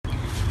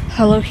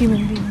Hello,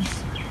 human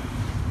beings.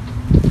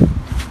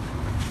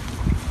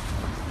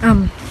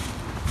 There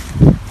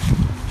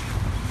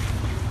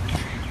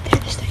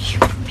is the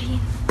human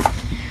being.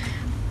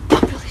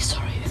 I'm really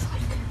sorry if,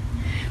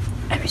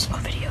 every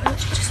single video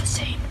is just the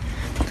same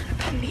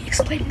about me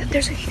explaining that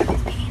there's a human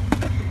being.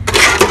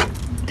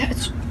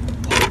 That's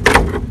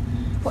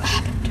what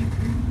happened.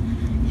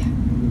 Yeah.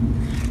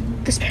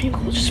 This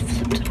periwinkle just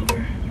flipped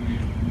over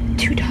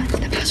 2 times in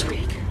the past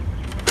week.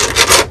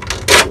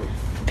 I'm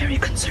very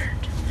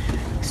concerned.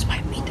 This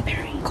might mean the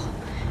periwinkle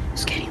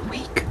is getting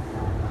weak.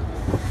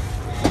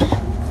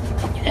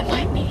 It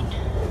might mean,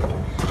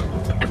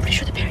 I'm pretty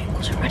sure the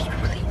periwinkle's already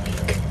really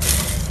weak.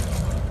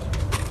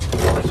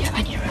 But yeah,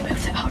 I need to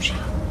remove the algae.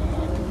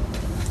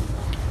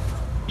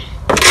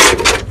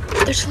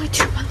 There's only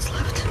 2 months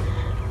left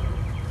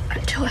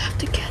until I have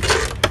to get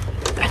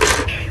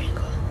another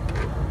periwinkle.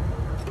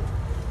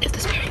 If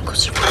this periwinkle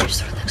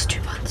survives for the next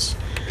 2 months,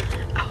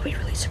 I'll be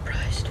really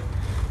surprised.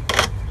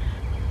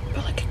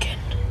 But again,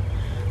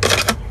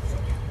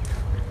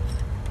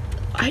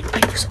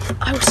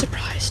 I was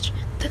surprised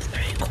that the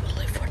periwinkle would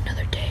live for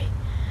another day.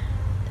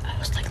 I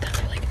was like that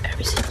for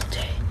every single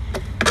day.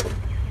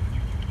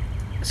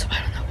 So I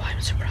don't know why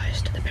I'm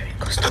surprised the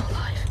periwinkle's still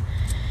alive.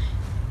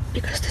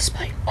 Because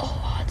despite all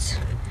odds,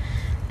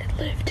 it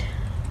lived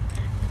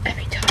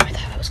every time I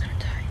thought I was gonna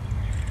die.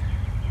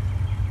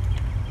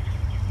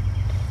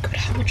 But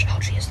how much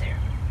algae is there?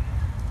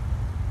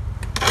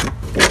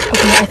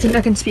 Okay, I think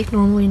I can speak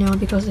normally now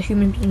because the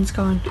human being's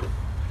gone.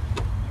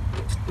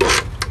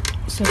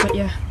 So, but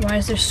yeah, why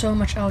is there so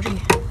much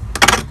algae?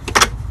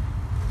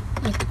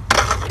 The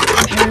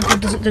periwinkle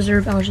doesn't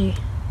deserve algae.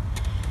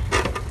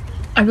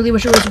 I really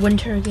wish it was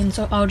winter again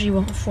so algae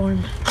won't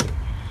form.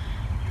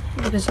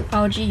 Because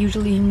algae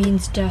usually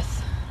means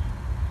death.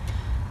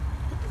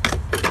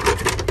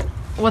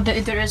 Well,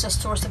 there is a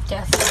source of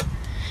death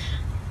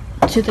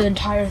to the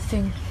entire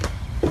thing.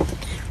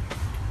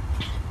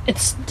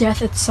 It's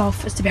death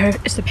itself. It's the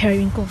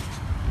periwinkle.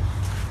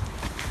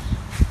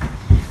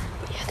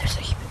 But yeah, there's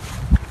a human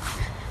being,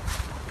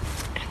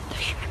 and the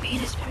human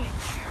being is very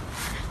rare.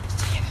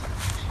 So yeah,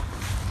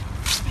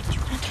 I do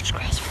want to touch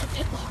grass for a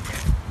bit longer.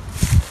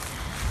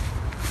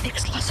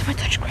 Because last time I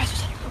touched grass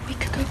was a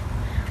week ago.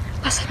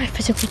 Last time I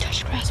physically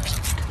touched grass was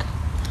a week ago.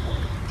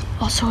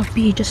 Also, a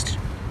bee just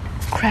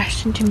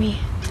crashed into me.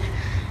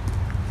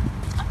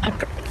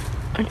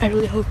 I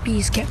really hope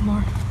bees get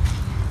more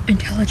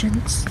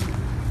intelligence.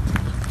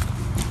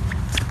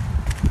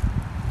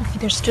 Okay,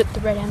 there's still the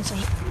red ants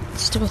are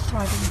still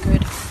thriving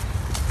good.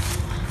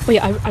 But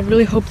yeah, I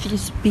really hope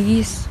these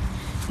bees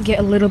get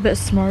a little bit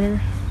smarter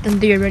than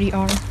they already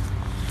are.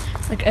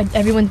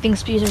 Everyone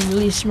thinks bees are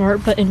really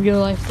smart, but in real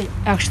life they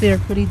actually are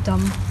pretty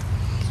dumb.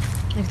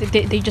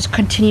 They just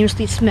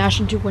continuously smash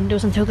into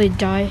windows until they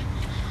die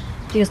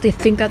because they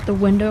think that the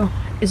window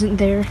isn't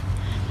there.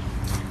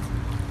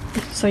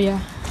 So yeah.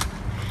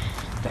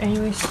 But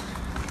anyways,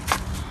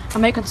 I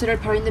might consider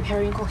putting the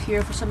periwinkle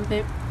here for some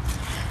bit.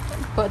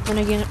 But then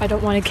again, I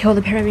don't want to kill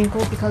the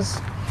periwinkle because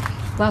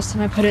last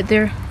time I put it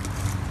there,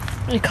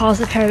 it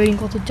caused the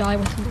periwinkle to die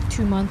within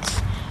 2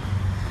 months.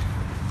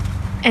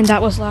 And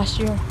that was last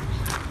year.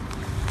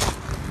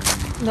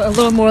 No, a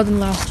little more than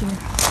last year.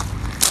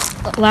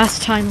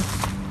 Last time,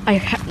 I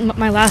had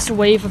my last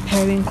wave of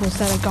periwinkles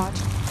that I got.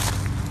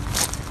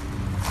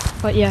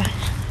 But yeah,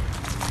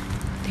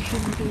 the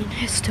human being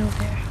is still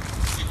there.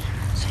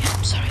 So yeah,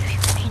 I'm sorry,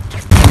 human being.